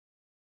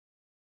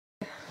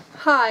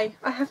Hi,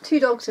 I have two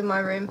dogs in my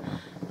room.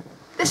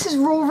 This is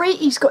Rory,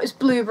 he's got his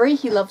blueberry,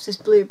 he loves his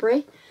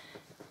blueberry.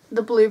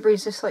 The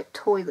blueberry's this like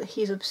toy that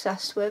he's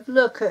obsessed with.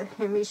 Look at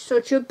him, he's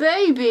such a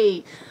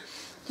baby.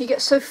 He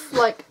gets so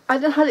like, I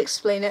don't know how to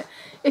explain it.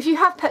 If you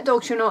have pet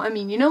dogs, you know what I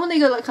mean. You know when they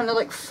go like kind of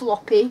like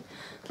floppy,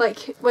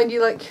 like when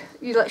you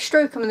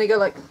stroke them and they go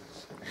like,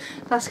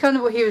 that's kind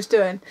of what he was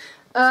doing.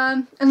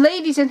 And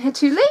Lady's in here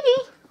too. Lady!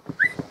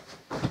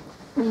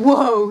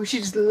 Whoa, she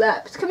just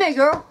leapt. Come here,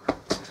 girl.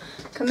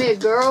 Come here,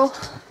 girl.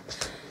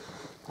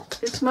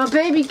 It's my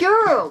baby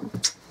girl.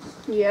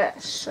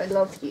 Yes, I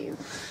love you.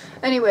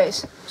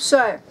 Anyways,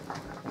 so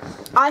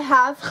I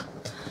have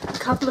a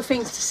couple of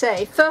things to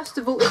say. First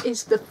of all, it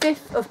is the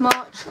 5th of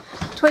March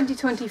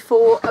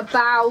 2024.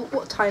 About,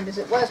 what time is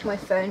it? Where's my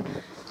phone?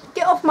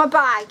 Get off my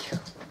bag.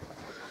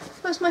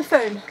 Where's my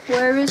phone?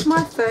 Where is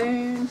my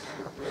phone?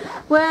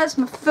 Where's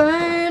my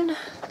phone?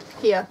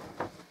 Here.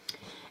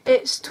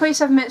 It's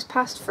 27 minutes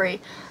past 3.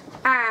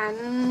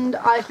 And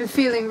I've been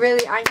feeling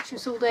really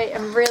anxious all day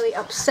and really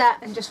upset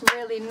and just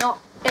really not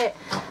it.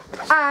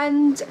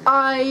 And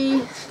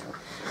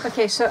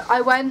okay, so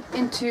I went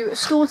into a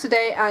store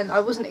today and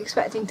I wasn't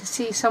expecting to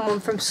see someone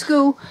from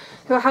school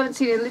who I haven't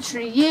seen in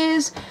literally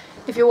years.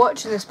 If you're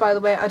watching this, by the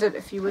way, I don't know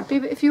if you would be,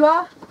 but if you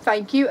are,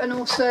 thank you. And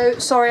also,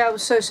 sorry I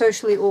was so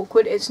socially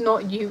awkward. It's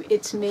not you,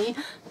 it's me.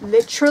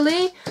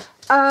 Literally.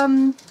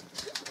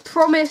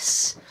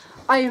 Promise.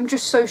 I am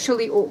just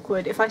socially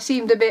awkward. If I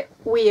seemed a bit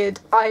weird,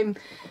 I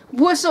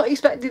was not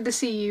expecting to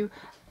see you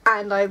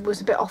and I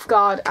was a bit off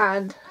guard,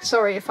 and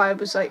sorry if I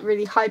was like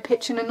really high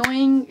pitched and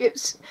annoying.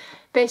 It's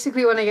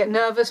basically when I get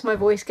nervous my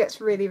voice gets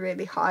really,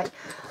 really high.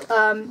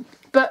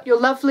 But you're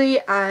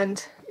lovely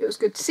and it was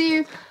good to see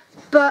you.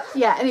 But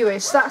yeah,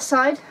 anyways, that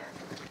aside,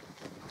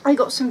 I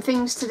got some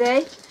things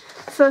today.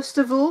 First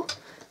of all,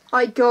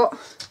 I got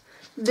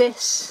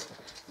this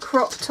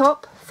crop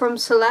top from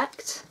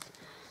Select.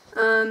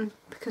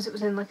 Because it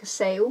was in like a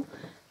sale,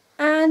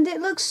 and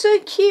it looks so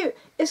cute.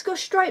 It's got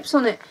stripes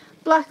on it,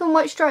 black and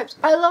white stripes.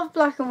 I love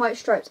black and white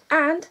stripes,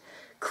 and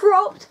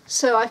cropped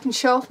so I can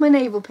show off my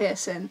navel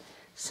piercing.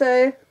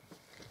 So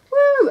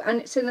woo,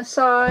 and it's in a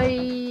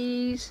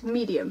size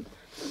medium,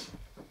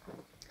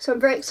 so I'm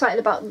very excited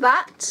about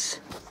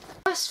that.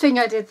 First thing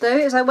I did though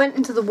is I went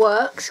into the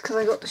works because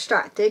I got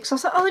distracted, because I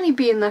was like, I'll only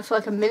be in there for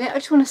like a minute, I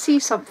just want to see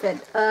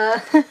something.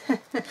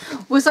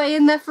 Was I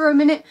in there for a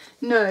minute?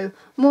 No,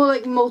 more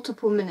like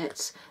multiple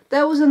minutes.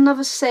 There was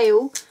another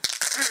sale,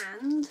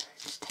 and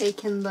just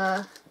taking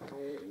the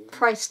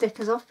price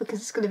stickers off because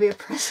it's going to be a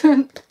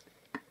present.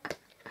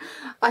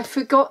 I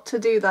forgot to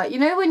do that. You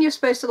know when you're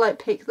supposed to like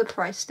pick the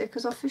price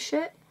stickers off of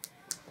shit?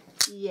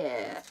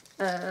 Yeah,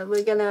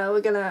 we're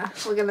gonna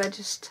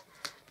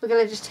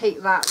just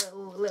take that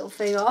little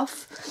thing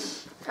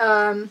off,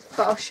 but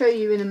I'll show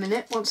you in a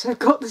minute once I've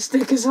got the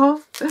stickers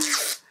off.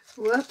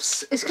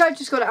 Whoops, it's because I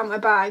just got it out of my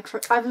bag.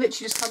 I've literally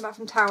just come back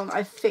from town.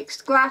 I've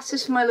fixed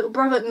glasses for my little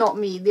brother, not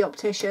me, the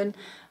optician.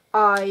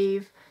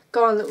 I've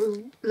gone on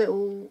a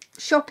little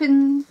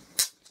shopping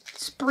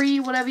spree,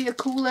 whatever you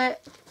call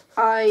it.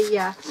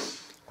 I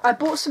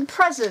bought some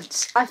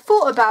presents. I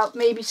thought about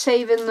maybe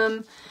saving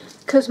them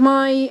because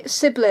my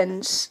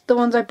siblings, the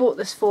ones I bought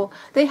this for,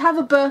 they have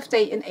a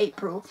birthday in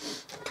April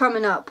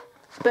coming up,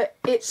 but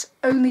it's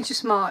only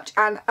just March.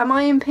 And am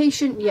I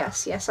impatient?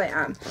 Yes, I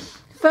am.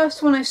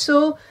 First one I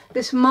saw,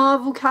 this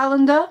Marvel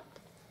calendar,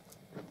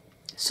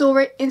 saw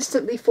it,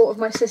 instantly thought of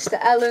my sister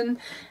Ellen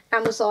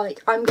and was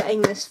like, I'm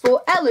getting this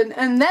for Ellen.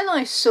 And then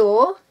I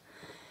saw,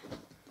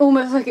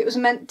 almost like it was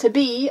meant to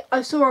be,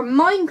 I saw a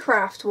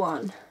Minecraft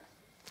one.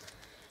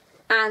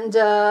 And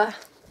I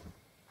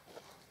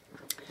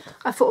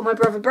thought of my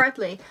brother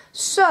Bradley.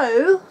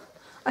 So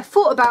I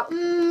thought about,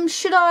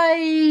 should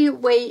I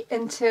wait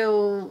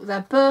until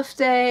their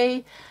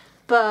birthday?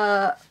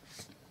 But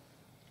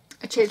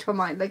I changed my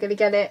mind. They're going to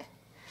get it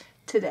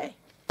today.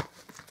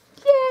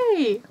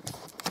 Yay!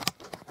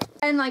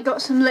 And I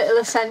got some little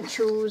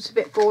essentials, a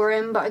bit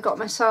boring, but I got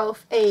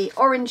myself a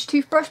orange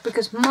toothbrush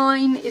because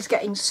mine is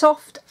getting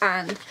soft,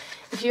 and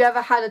if you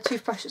ever had a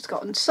toothbrush that's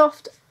gotten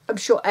soft, I'm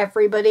sure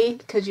everybody,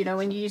 because you know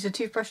when you use a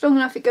toothbrush long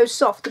enough it goes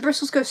soft, the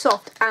bristles go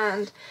soft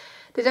and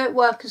they don't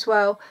work as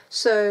well,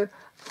 so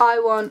I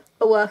want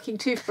a working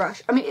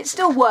toothbrush. I mean it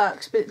still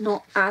works but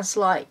not as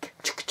like,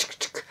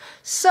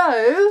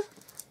 so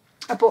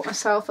I bought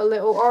myself a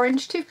little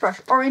orange toothbrush.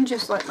 Orange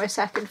is like my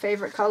second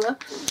favourite colour.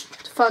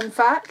 Fun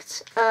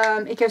fact,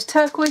 it goes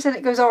turquoise and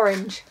it goes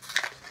orange.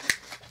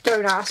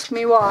 Don't ask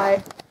me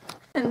why.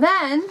 And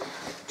then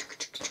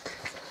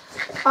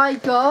I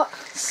got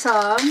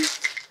some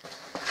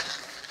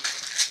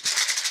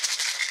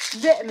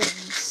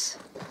vitamins,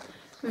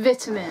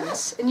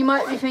 and you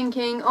might be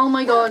thinking, oh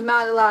my god,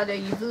 Madalada,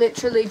 you've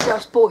literally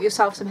just bought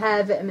yourself some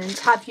hair vitamins,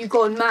 have you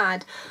gone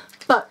mad?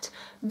 But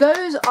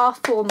those are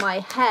for my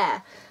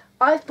hair.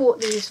 I've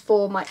bought these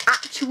for my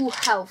actual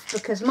health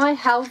because my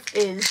health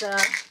is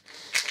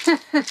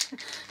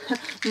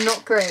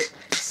not great.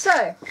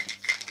 So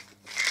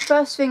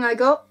first thing I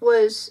got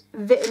was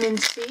vitamin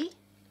C.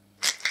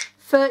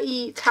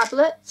 30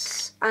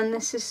 tablets, and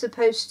this is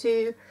supposed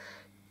to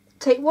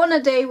take one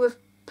a day with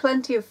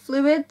plenty of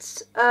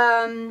fluids.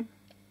 Vitamin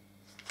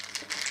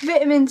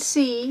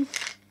C is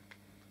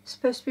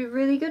supposed to be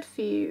really good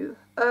for you.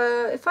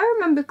 If I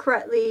remember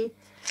correctly,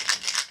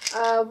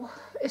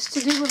 it's to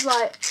do with,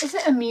 like, is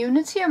it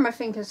immunity or am I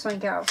thinking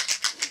something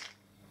else?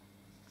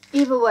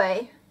 Either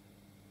way,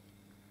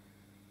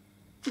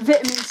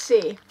 vitamin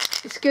C,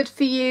 it's good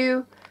for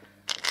you,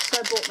 so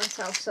I bought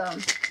myself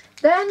some.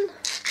 Then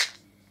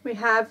we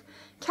have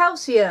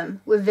calcium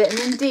with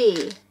vitamin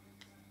D,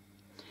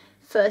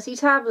 30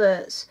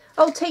 tablets.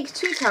 Oh, take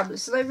 2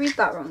 tablets. Did I read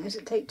that wrong? Is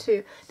it take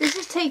 2? This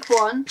is take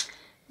 1.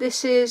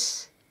 This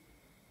is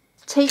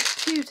take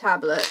 2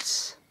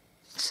 tablets.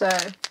 So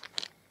let's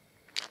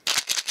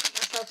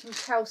have some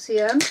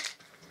calcium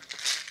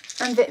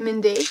and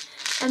vitamin D.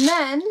 And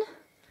then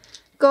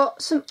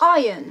got some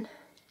iron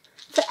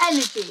for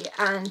energy.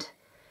 And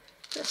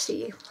let's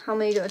see, how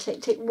many do I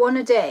take? Take 1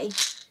 a day.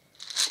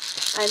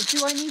 And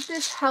do I need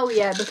this? Hell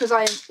yeah, because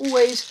I am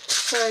always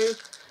so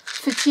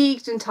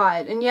fatigued and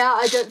tired. And yeah,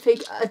 I don't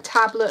think a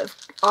tablet of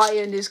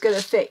iron is going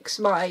to fix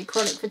my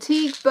chronic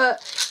fatigue,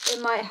 but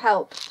it might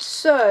help.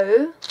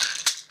 So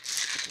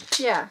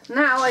yeah,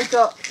 now I've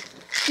got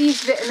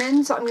these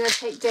vitamins that I'm going to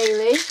take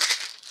daily.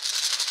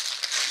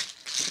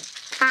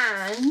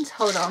 And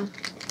hold on,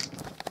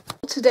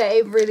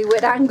 today, really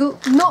weird angle,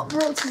 not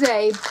brought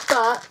today,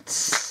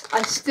 but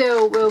I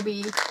still will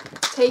be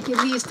taking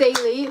these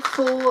daily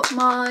for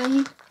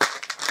my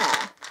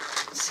hair.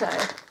 So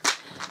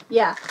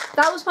yeah,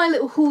 that was my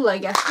little haul, I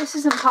guess. This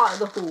isn't part of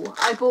the haul.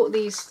 I bought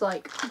these,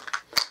 like,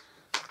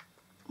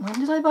 when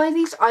did I buy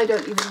these? I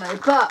don't even know.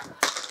 But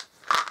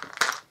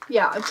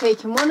yeah, I'm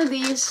taking 1 of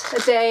these a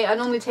day. I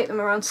normally take them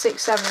around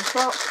 6, 7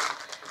 o'clock.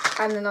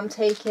 And then I'm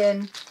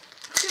taking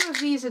 2 of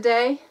these a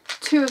day,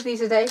 2 of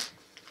these a day,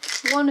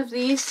 1 of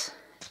these,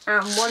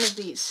 and 1 of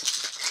these.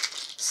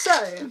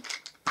 So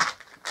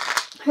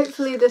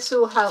hopefully this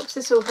all helps.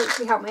 This will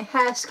hopefully help my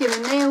hair, skin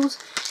and nails.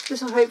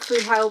 This will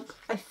hopefully help,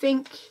 I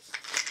think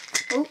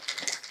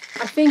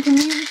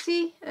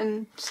immunity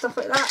and stuff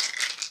like that.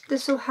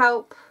 This will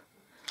help.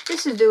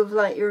 This is to do with,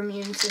 like, your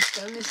immune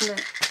system, isn't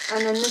it?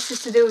 And then this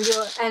is to do with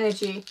your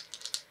energy,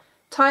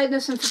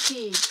 tiredness and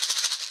fatigue.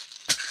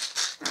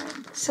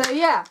 So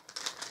yeah,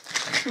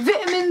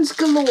 vitamins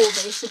galore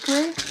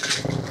basically.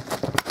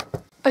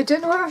 I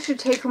don't know whether I should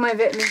take all my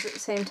vitamins at the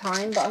same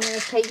time, but I'm going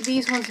to take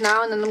these ones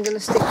now, and then I'm going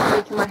to stick to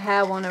taking my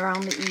hair one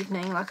around the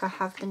evening like I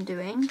have been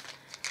doing.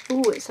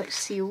 Oh, it's like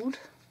sealed.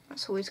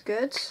 That's always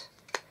good.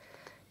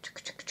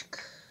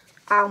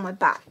 Ow, my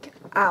back.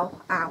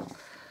 Ow, ow.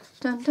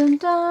 Dun dun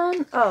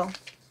dun. Oh.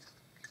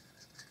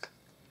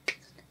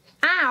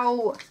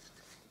 Ow!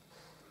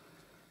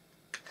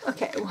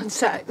 Okay, one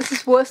sec. This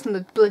is worse than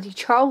the bloody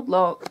child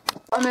lock.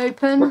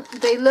 Unopened.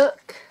 They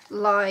look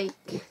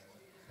like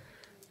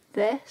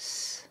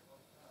this.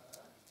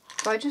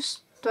 Do I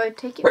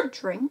take it for a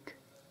drink?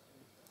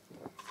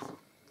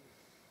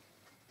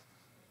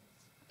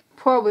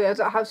 Probably. I don't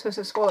know how I'm supposed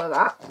to swallow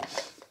that.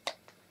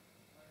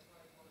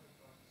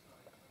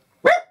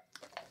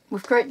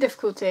 With great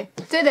difficulty.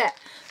 Did it!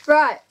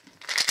 Right.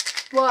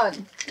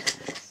 1.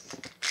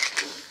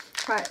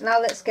 Right, now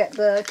let's get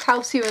the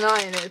calcium and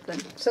iron open.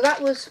 So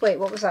that was, wait,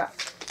 what was that?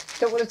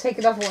 Don't want to take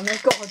another one, oh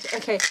god.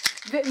 Okay,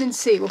 vitamin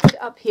C, we'll put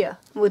it up here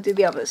and we'll do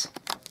the others.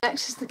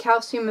 Next is the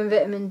calcium and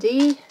vitamin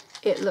D.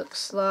 It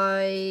looks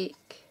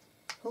like,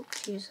 oh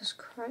Jesus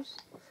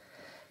Christ.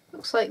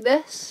 Looks like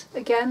this.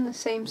 Again, the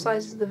same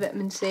size as the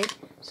vitamin C.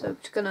 So I'm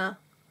just gonna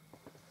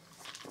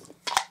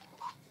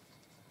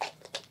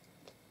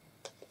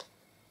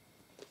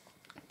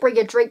bring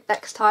a drink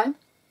next time.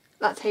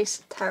 That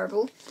tastes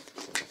terrible.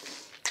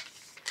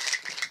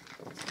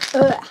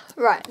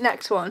 Right,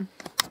 next one.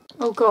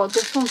 Oh god,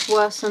 this one's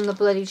worse than the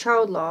bloody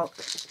child lock.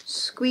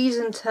 Squeeze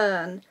and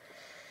turn.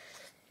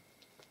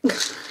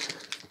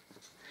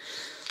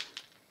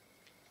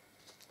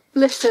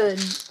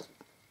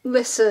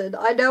 Listen,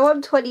 I know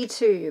I'm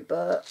 22,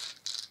 but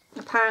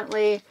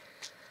apparently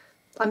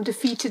I'm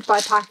defeated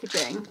by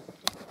packaging.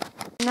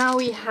 Now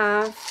we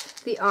have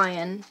the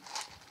iron.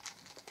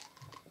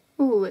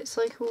 Ooh, it's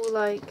like all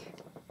like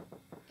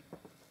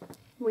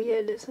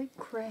weird, it's like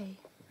grey.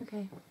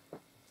 Okay.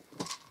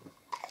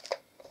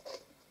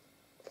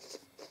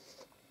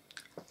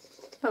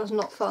 That was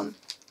not fun.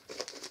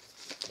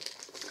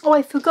 Oh,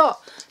 I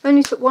forgot. I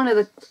only took 1 of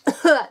the...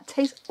 That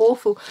tastes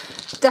awful.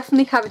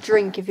 Definitely have a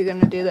drink if you're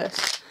going to do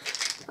this.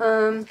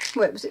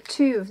 Wait, was it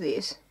 2 of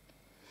these?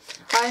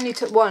 I only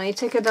took 1. I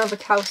took another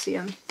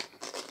calcium.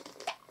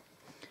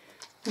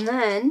 And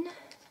then...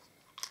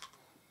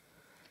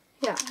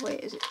 Yeah,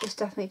 wait, it's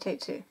definitely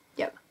take 2.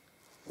 Yep.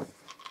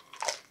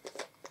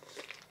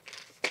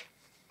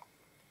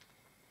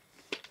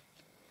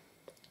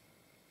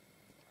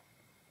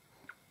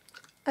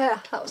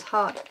 That was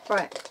hard.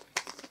 Right.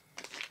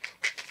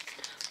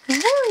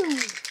 Woo!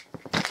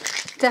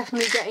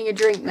 Definitely getting a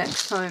drink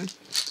next time.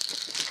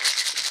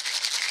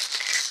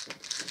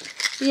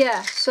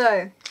 Yeah,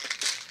 so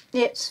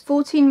it's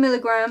 14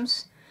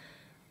 milligrams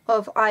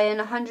of iron,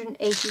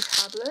 180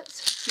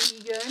 tablets,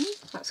 vegan,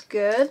 that's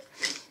good.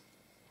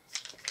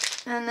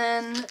 And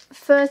then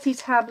 30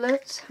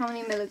 tablets, how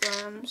many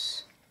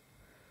milligrams?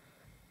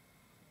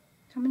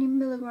 How many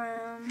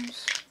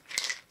milligrams?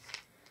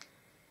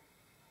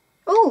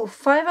 Oh,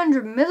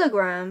 500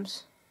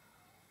 milligrams.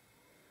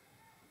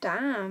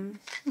 Damn,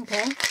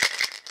 okay.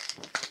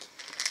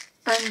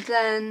 And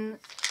then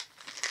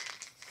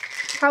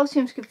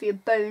calcium's good for your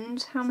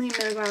bones. How many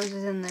milligrams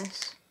is in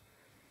this?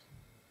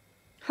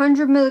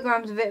 100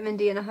 milligrams of vitamin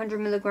D and 100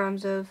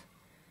 milligrams of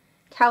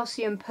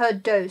calcium per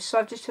dose. So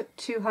I've just took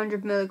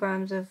 200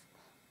 milligrams of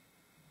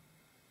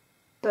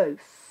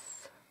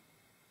both,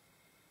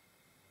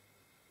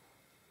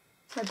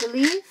 I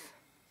believe.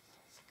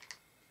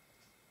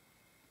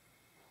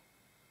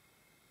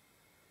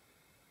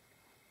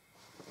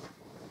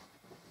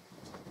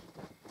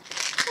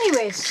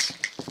 Anyways,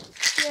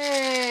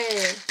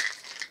 yay!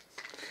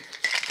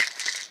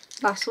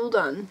 That's all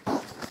done.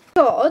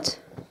 God,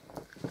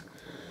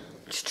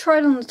 just try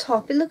it on the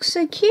top. It looks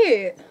so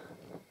cute.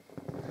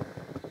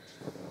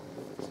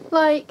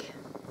 Like,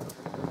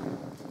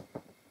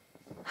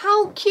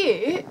 how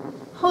cute?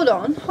 Hold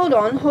on.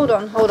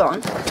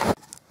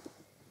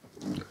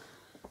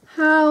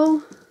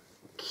 How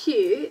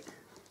cute.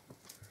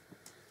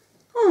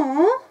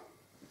 Aww,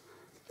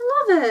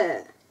 I love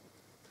it.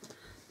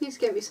 Need to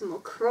get me some more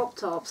crop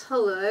tops.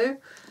 Hello.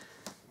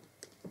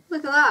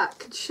 Look at that.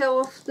 Could show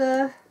off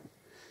the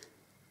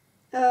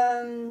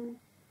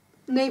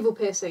navel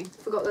piercing.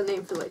 Forgot the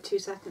name for like 2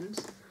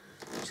 seconds.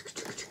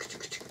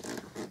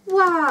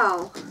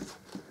 Wow.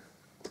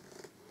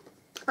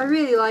 I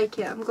really like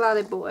it. I'm glad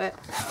I bought it.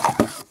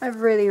 I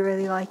really,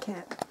 really like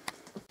it.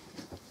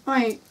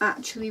 I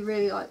actually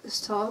really like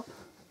this top.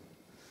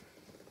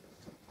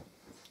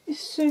 It's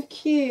so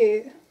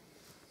cute.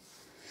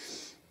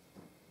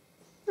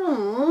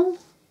 Aww.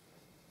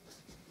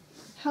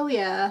 Hell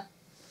yeah.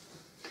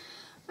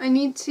 I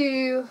need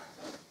to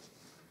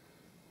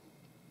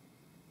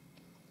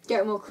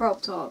get more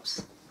crop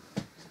tops.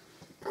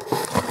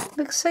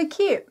 Looks so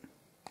cute.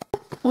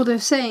 Although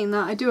saying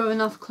that, I do have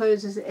enough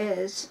clothes as it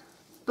is,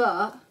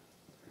 but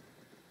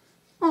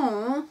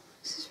aww,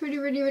 this is really,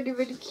 really, really,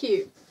 really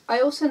cute.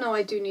 I also know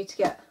I do need to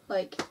get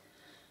like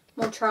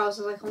more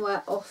trousers I can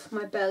wear off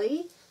my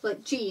belly,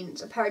 like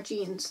jeans, a pair of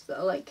jeans that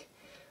are like,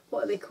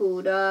 what are they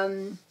called?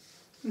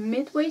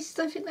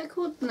 Mid-waisted, I think they're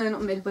called. No,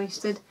 not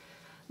mid-waisted.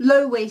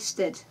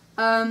 Low-waisted.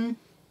 But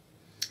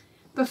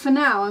for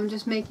now, I'm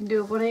just making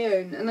do with what I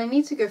own, and I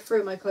need to go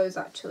through my clothes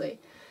actually.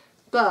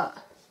 But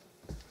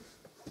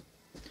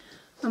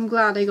I'm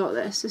glad I got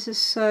this. This is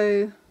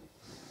so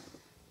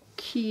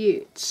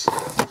cute.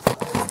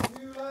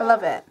 I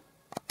love it.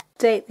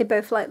 They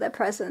both like their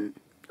present,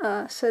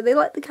 so they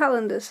like the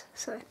calendars.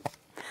 So,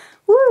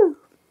 woo!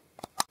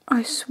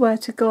 I swear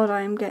to God,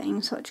 I am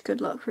getting such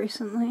good luck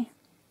recently.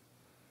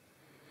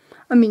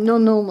 I mean,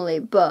 not normally,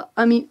 but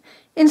I mean,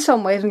 in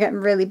some ways I'm getting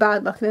really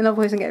bad luck, and in other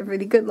ways I'm getting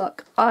really good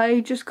luck. I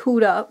just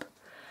called up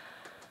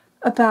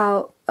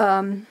about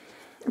a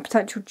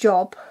potential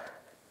job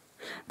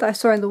that I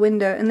saw in the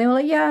window, and they were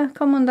like, yeah,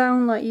 come on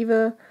down, like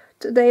either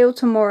today or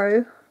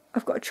tomorrow.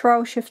 I've got a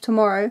trial shift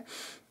tomorrow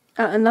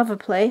at another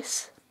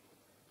place,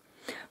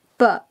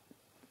 but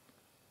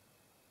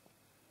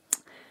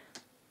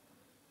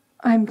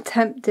I'm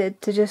tempted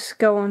to just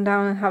go on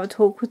down and have a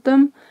talk with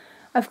them.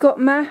 I've got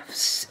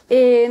maths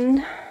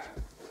in,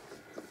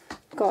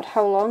 God,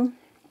 how long?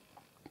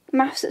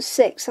 Maths at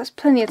 6, that's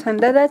plenty of time.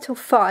 They're there till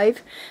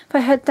 5. If I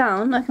head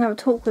down, I can have a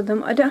talk with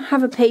them. I don't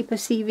have a paper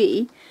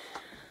CV,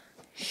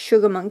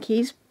 sugar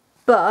monkeys,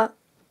 but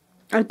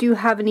I do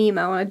have an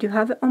email and I do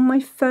have it on my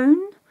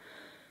phone.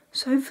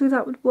 So hopefully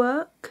that would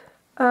work.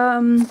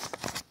 I'm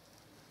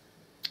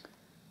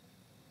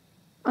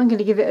going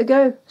to give it a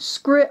go.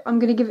 Screw it, I'm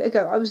going to give it a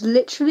go. I was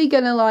literally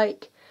going to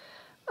like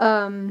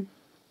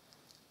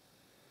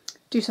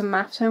do some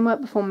maths homework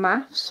before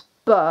maths,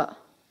 but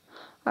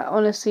I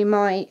honestly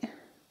might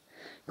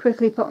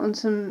quickly put on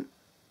some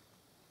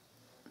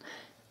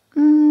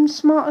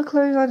smarter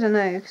clothes. I don't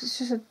know, because it's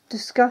just a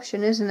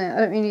discussion, isn't it? I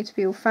don't really need to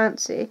be all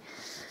fancy.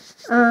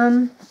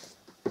 And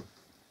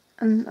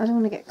I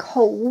don't want to get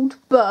cold,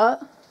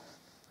 but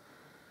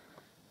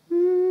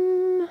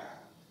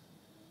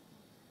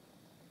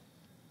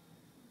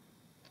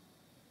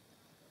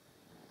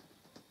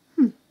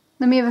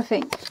let me have a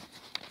think.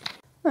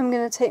 I'm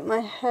going to take my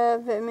hair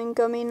vitamin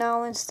gummy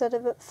now instead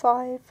of at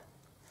 5,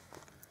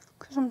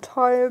 because I'm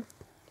tired.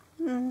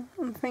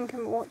 I'm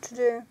thinking what to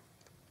do.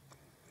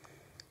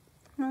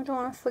 I don't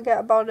want to forget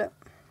about it.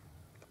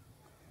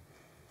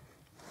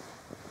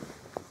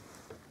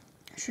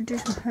 I should do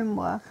some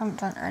homework. I haven't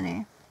done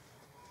any.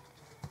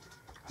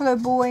 Hello,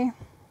 boy.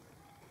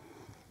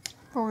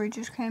 Rory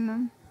just came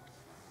in.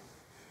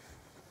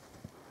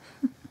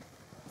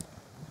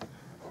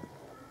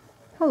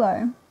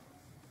 Hello.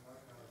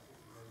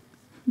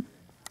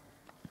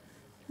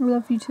 I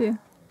love you too.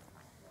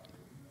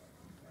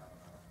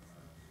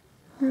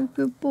 You're a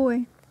good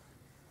boy.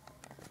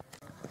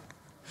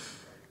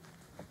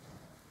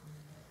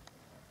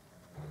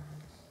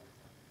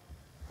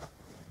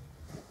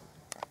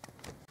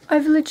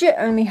 I've legit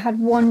only had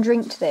one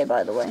drink today,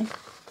 by the way.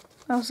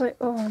 I was like,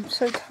 oh, I'm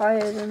so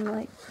tired, and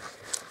like,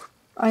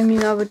 I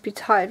mean, I would be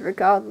tired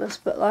regardless,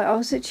 but like, I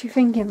was literally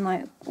thinking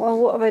like, well,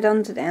 what have I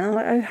done today? And I'm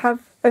like, I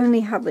have only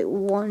had like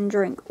one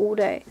drink all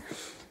day,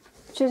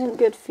 which isn't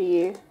good for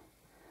you.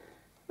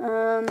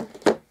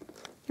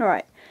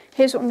 Alright,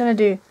 here's what I'm going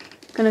to do.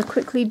 I'm going to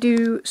quickly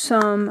do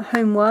some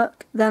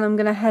homework, then I'm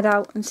going to head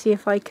out and see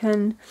if I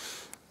can,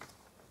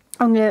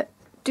 I'm going to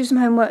do some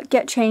homework,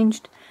 get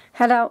changed,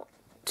 head out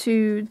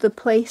to the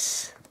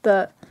place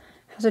that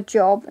has a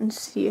job and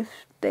see if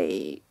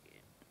they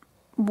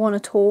want to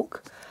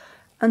talk,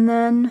 and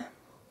then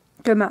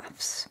go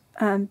maths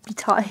and be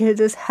tired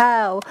as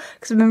hell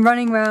because I've been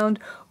running around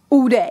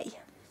all day.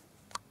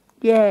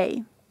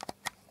 Yay.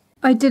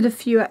 I did a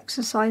few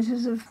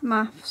exercises of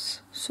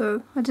maths,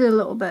 so I did a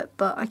little bit,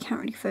 but I can't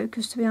really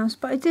focus, to be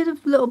honest. But I did a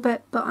little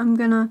bit, but I'm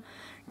gonna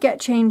get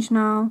changed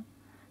now,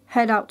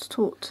 head out to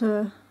talk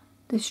to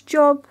this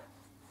job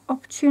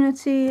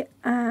opportunity,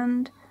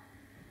 and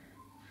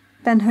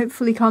then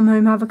hopefully come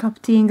home, have a cup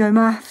of tea and go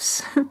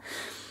maths.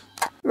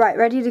 Right,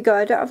 ready to go.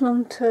 I don't have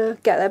long to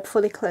get there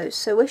before they close,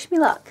 so wish me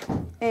luck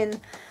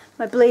in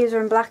my blazer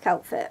and black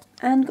outfit,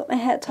 and got my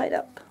hair tied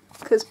up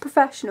because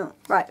professional.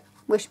 Right,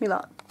 wish me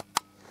luck.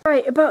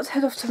 Right, about to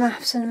head off to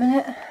maths in a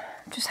minute.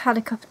 Just had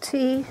a cup of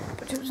tea,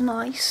 which was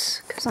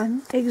nice because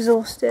I'm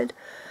exhausted.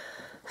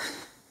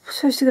 I'm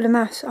supposed to go to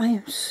maths. I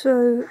am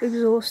so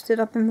exhausted.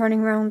 I've been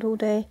running around all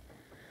day.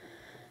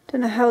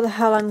 Don't know how the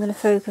hell I'm going to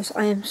focus.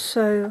 I am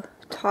so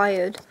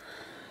tired.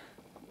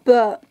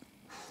 But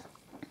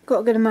got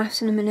to go to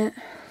maths in a minute.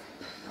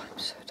 I'm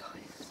so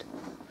tired.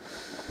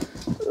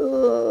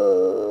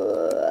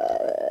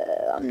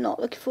 I'm not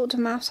looking forward to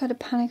maths. I had a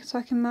panic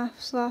attack in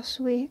maths last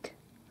week.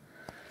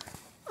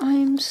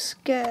 I'm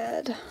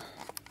scared.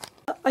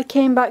 I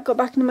came back, got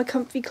back into my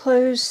comfy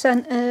clothes,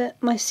 sent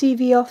my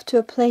CV off to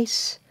a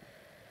place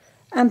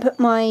and put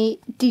my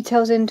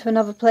details into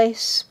another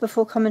place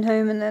before coming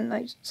home, and then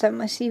I sent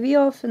my CV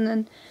off and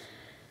then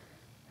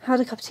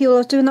had a cup of tea while I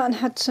was doing that, and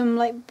had some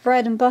like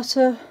bread and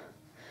butter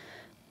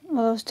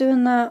while I was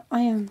doing that. I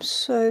am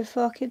so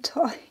fucking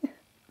tired.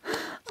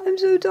 I'm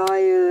so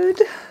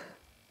tired.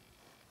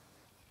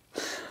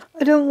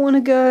 I don't want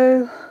to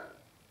go.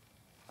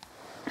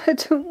 I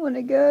don't want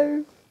to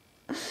go.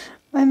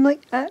 I'm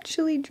like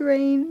actually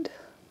drained.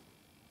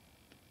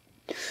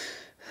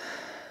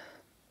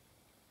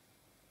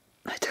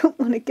 I don't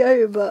want to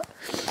go, but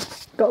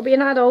gotta be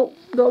an adult,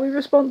 gotta be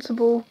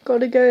responsible,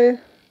 gotta go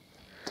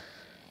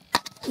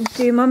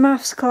do my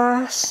maths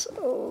class.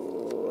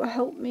 Oh,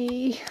 help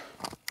me.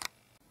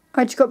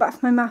 I just got back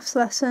from my maths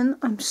lesson.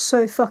 I'm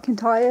so fucking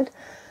tired.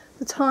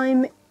 The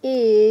time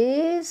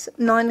is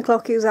 9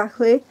 o'clock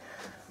exactly.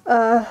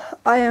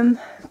 I am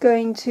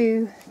going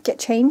to get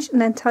changed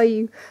and then tell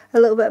you a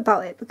little bit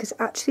about it, because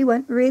it actually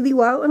went really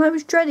well, and I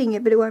was dreading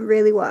it, but it went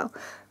really well.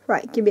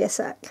 Right, give me a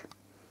sec.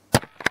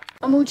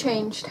 I'm all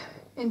changed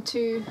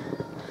into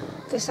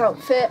this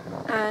outfit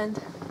and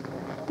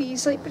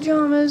these like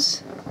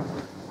pyjamas.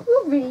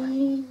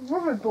 Rory,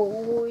 Rory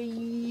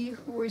boy.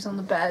 Rory's on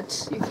the bed.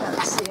 You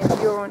can't see him.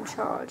 You're on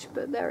charge,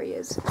 but there he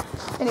is.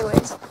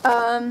 Anyways,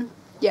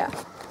 yeah.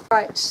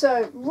 Right,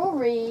 so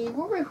Rory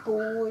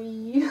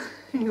boy.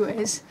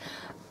 Anyways,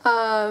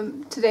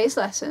 today's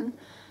lesson.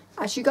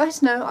 As you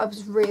guys know, I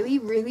was really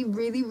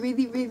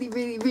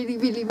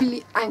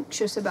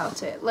anxious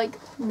about it. Like,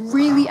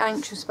 really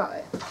anxious about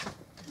it.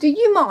 Do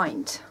you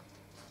mind?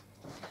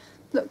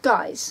 Look,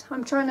 guys,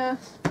 I'm trying to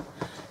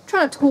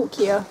talk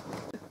here.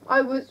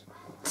 I was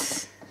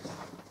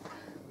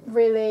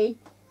really.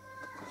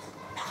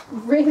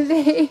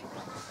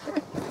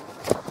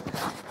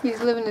 He's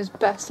living his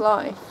best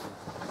life.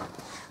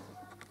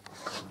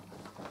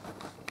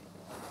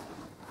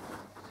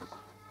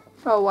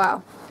 Oh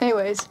wow.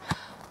 Anyways,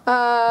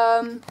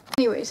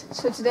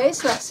 so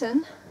today's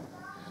lesson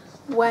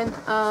went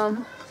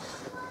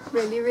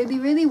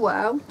really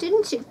well,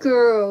 didn't it,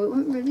 girl? It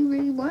went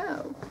really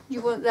well.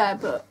 You weren't there,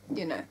 but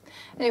you know.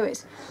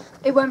 Anyways,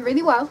 it went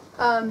really well.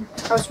 I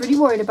was really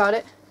worried about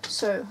it,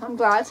 so I'm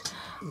glad.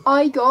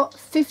 I got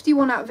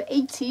 51 out of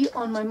 80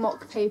 on my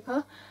mock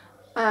paper,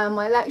 and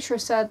my lecturer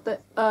said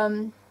that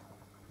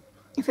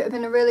if it had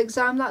been a real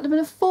exam, that would have been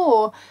a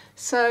 4.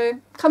 So,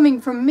 coming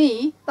from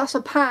me, that's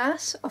a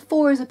pass. A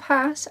 4 is a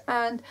pass,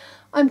 and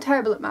I'm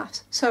terrible at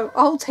maths, so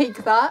I'll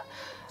take that.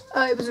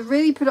 It was a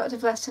really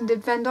productive lesson,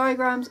 did Venn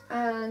diagrams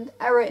and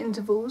error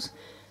intervals,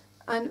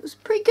 and it was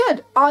pretty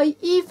good. I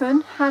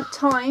even had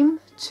time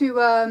to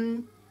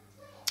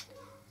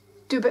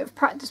do a bit of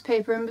practice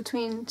paper in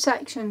between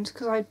sections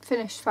because I'd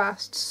finished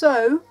fast.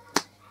 So,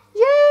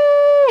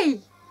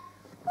 yay!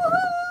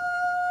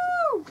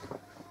 Woohoo!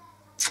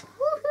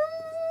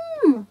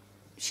 Woohoo!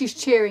 She's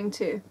cheering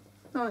too,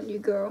 aren't you,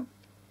 girl?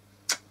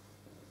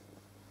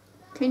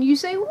 Can you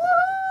say woo?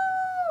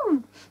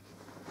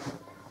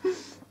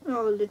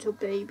 Oh, little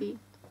baby.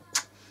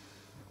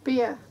 But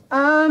yeah,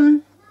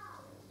 oh.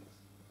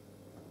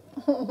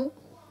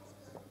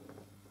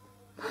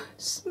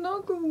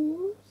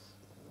 Snuggles.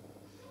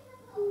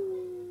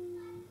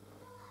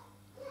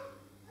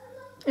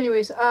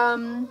 anyways,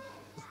 yeah,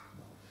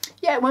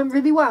 it went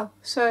really well.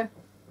 So,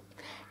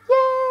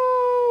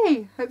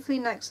 yay! Hopefully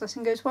next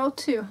lesson goes well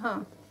too,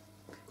 huh?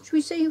 Should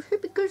we say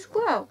hope it goes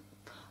well?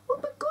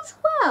 Hope it goes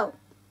well.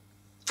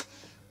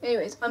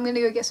 Anyways, I'm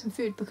gonna go get some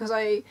food because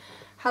I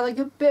had like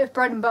a bit of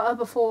bread and butter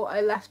before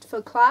I left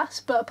for class,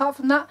 but apart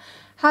from that,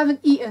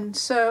 haven't eaten,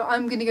 so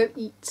I'm gonna go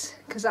eat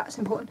because that's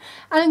important.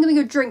 And I'm gonna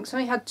go drink. So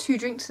I only had 2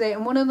 drinks today,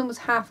 and one of them was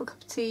half a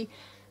cup of tea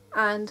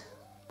and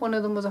one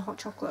of them was a hot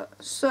chocolate.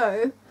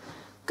 So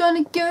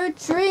gonna go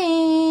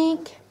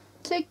drink.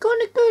 So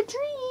gonna go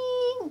drink.